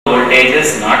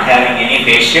voltages not having any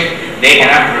phase shift, they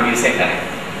cannot produce a current.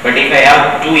 But if I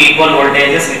have two equal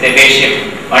voltages with a phase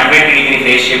shift, 120 degree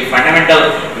phase shift,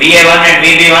 fundamental VA1 and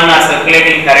VB1 are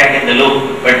circulating current in the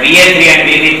loop, but VA3 and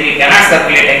VB3 cannot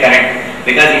circulate a current,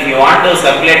 because if you want to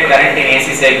circulate current in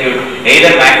AC circuit,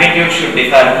 either magnitude should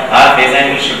differ or phase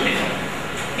angle should differ.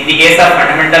 In the case of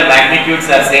fundamental, magnitudes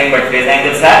are same but phase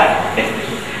angles are different.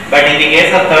 But in the case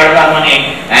of third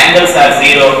harmonic, angles are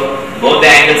zero, both the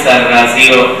angles are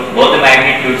zero, both the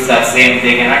magnitudes are same,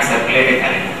 they cannot circulate a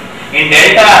current. In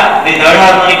delta, the third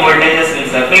harmonic voltages will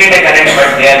circulate a current,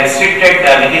 but they are restricted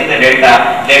within the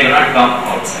delta, they do not come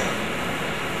outside.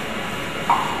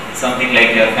 Something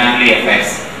like your family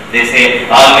affairs. They say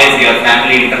always your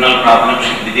family internal problems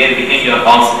should be there within your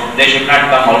house, they should not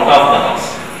come out of the house.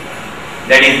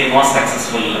 That is the most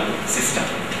successful system.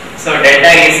 So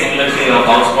delta is similar to your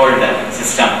household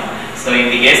system. So in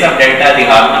the case of delta, the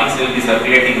harmonics will be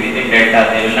circulating within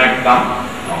delta, they will not come out.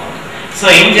 So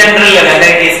in general, whether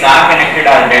it is star connected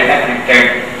or delta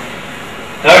connected,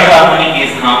 third harmonic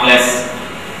is harmless.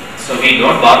 So we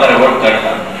don't bother about third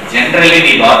harmonic. Generally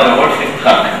we bother about fifth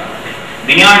harmonic.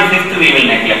 Beyond fifth we will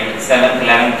neglect 7th,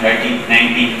 11th, 13th,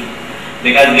 19th,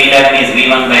 because V11 is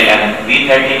V1 by 11,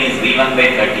 V13 is V1 by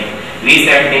 13,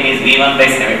 V17 is V1 by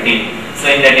 17. So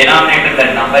in the denominator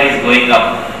that number is going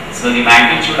up. So the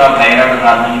magnitude of higher order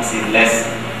harmonics is less.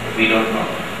 We don't know.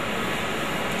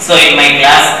 So in my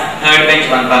class, third bench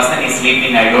one person is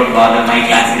sleeping, I don't bother, my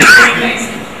class is going nice.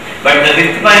 But the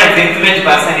fifth bench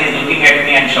person is looking at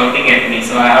me and shouting at me,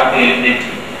 so I have to eliminate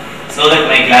him, so that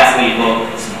my class will go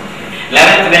smoothly.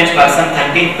 11th bench person,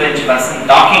 13th bench person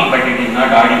talking, but it is not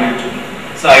audible to me.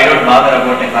 So I don't bother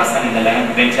about a person in the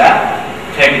 11th bench or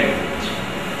 13th bench.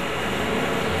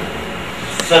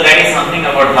 So that is something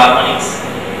about harmonics.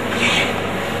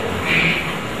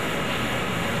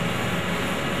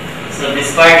 So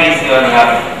this part is your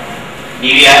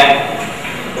DVR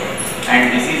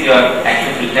and this is your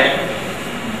active filter.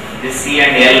 This C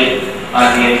and L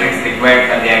are the elements required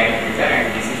for the active filter and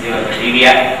this is your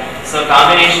DVR. So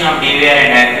combination of DVR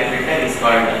and active filter is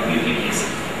called UPQC,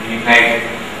 Unified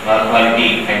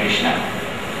Quality Conditioner.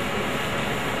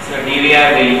 So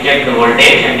DVR will inject the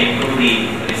voltage and improve the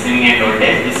receiving end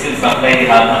voltage. This will supply the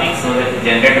harmonics so that the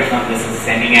generator from this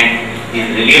sending end is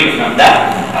relieved from the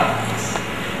harmonics.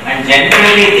 And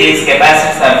generally these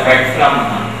capacitors are fed from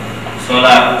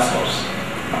solar source.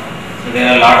 So there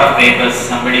are a lot of papers,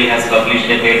 somebody has published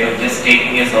a paper just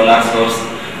taking a solar source,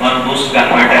 one boost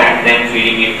converter and then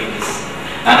feeding it to this.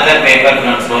 Another paper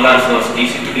from solar source,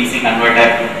 DC to DC converter,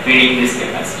 feeding this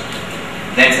capacitor.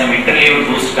 Then some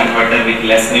interleaved boost converter with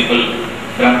less ripple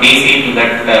from DC to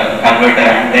that converter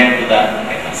and then to the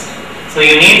capacitor. So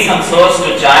you need some source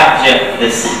to charge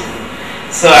this.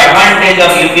 So advantage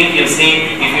of UPQC,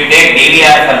 if you take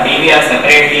DVR, for DVR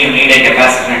separately you need a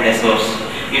capacitor and a source.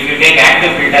 If you take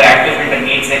active filter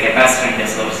needs a capacitor and a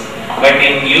source. But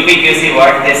in UPQC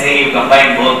what they say, you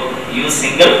combine both, use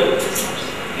single source.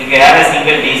 If you have a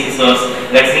single DC source,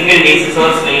 that single DC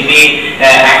source will be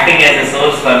acting as a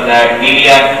source for the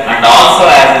DVR and also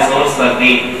as a source for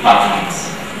the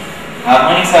harmonics.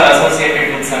 Harmonics are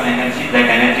associated with some energy, that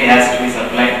energy has to be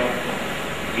supplied.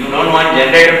 You don't want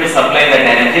generator to supply that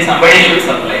energy, somebody should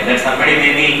supply. That somebody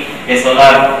may be a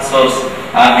solar source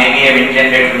or maybe a wind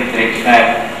generator with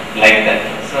rectifier like that.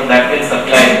 So that will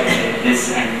supply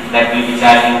this and that will be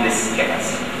charging this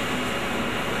capacitor.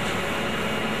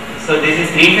 So this is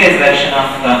three-phase version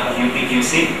of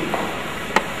UPQC.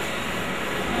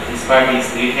 This part is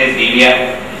three-phase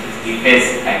DVR, this is three-phase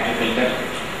active filter.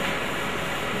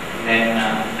 Then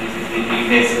this is the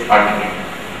three-phase alternator.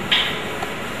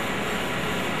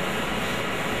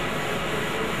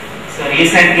 So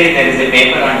recently there is a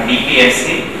paper on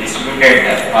DPFC,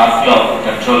 distributed power flow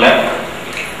controller.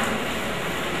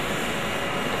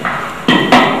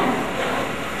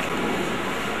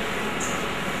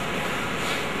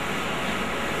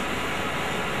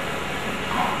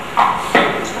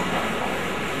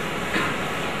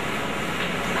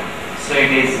 So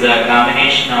it is a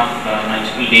combination of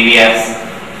multiple DVRs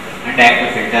and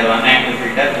active filter, one active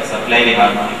filter to supply the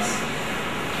harmonics.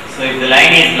 So if the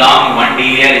line is long, one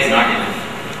DVR is not enough.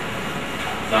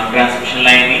 Long transmission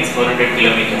line means 400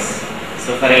 kilometers.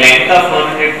 So for a length of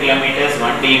 400 kilometers,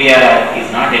 one DVR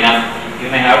is not enough. You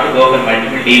may have to go for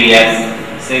multiple DVRs.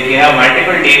 So if you have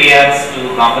multiple DVRs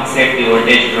to compensate the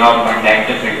voltage drop on the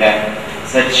active filter,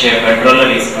 such a controller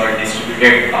is called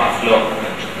distributed power flow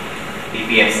controller,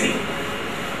 DPFC.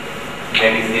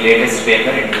 That is the latest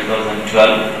paper in 2012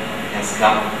 has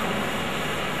come.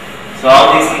 So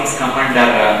all these things come under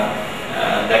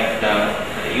that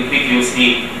UPQC,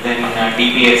 then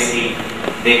DPFC,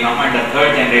 they come under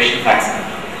third generation fax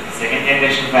controller. Second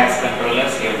generation fax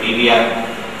controllers, you have DVR,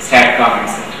 StatCom,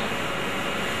 etc.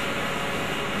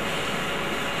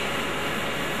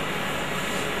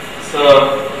 So,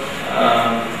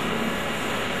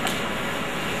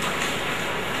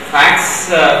 fax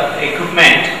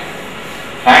equipment,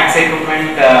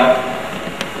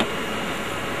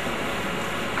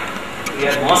 we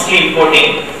are mostly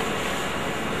importing.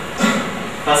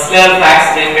 First level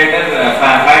fax generator,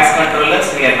 fax controllers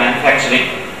we are manufacturing.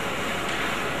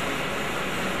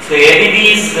 So ABB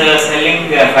is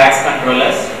selling fax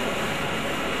controllers.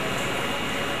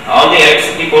 All the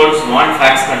electricity boards want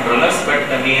fax controllers, but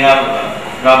we have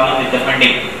problem with the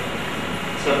funding.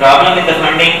 So problem with the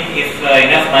funding, if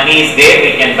enough money is there,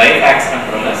 we can buy fax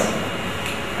controllers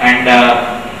and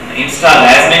install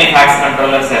as many fax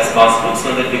controllers as possible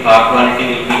so that the power quality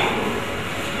will be improved.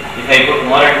 If I put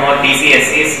more and more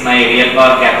DCSCs, my real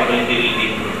power capability will be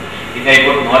improved. If I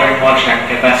put more and more shunt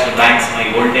capacitor banks,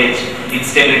 my voltage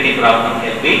instability problem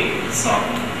can be solved.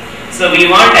 So we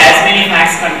want as many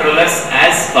fax controllers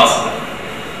as possible.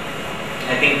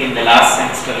 I think in the last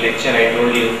semester lecture I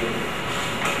told you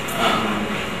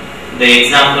the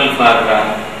example for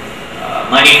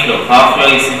money flow. Power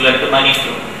flow is similar to money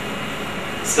flow.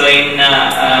 So in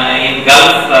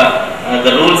Gulf,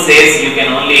 the rule says you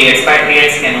can only,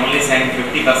 expatriates can only send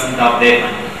 50% of their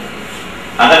money.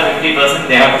 Other 50%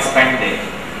 they have to spend there.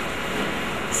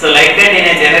 So like that in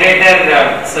a generator,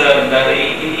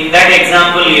 in that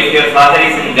example, if your father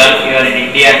is in Gulf, you are in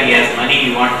India, he has money,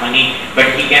 you want money, but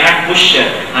he cannot push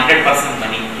 100%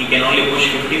 money. He can only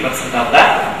push 50% of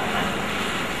that money.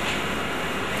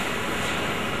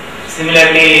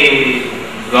 Similarly,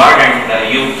 God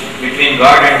and you, between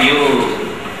God and you,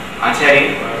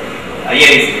 Acharya,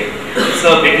 Iyer is there.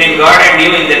 So between God and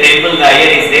you in the temple, the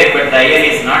Iyer is there, but the Iyer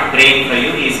is not praying for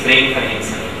you, he is praying for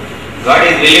himself. God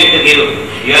is willing to give,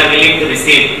 you are willing to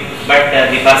receive, but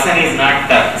the person is not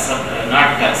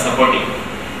supporting.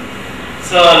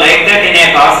 So like that in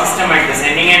a power system, at the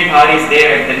sending end power is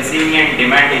there, at the receiving end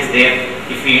demand is there.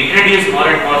 If we introduce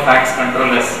more and more fax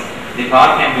controllers, the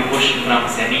power can be pushed from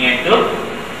sending end to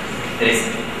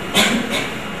receiving.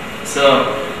 So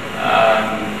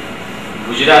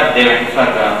Gujarat, they went for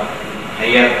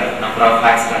higher number of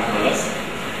fax controllers.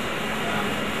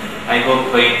 I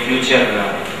hope in future,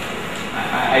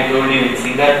 I told you in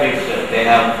Singapore they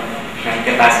have shunt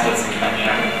capacitors in Tamil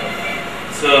Nadu.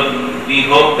 So we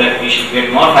hope that we should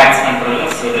get more fax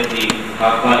controllers so that the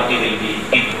power quality will be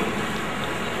improved.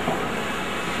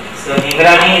 So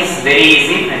Hingrani is very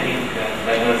easy. I think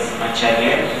that was much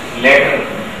earlier. Later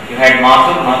you had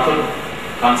Mathur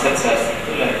concepts are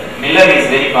simple. Miller is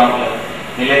very popular.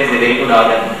 Miller is a very good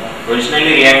organ.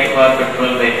 Originally reactive power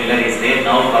control by Miller is there.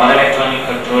 Now power electronic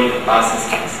control in power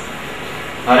systems.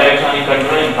 Power electronic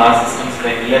control in power systems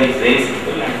by Miller is very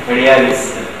simple and Padiyar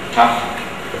is tough.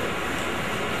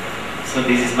 So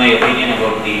this is my opinion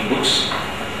about the books.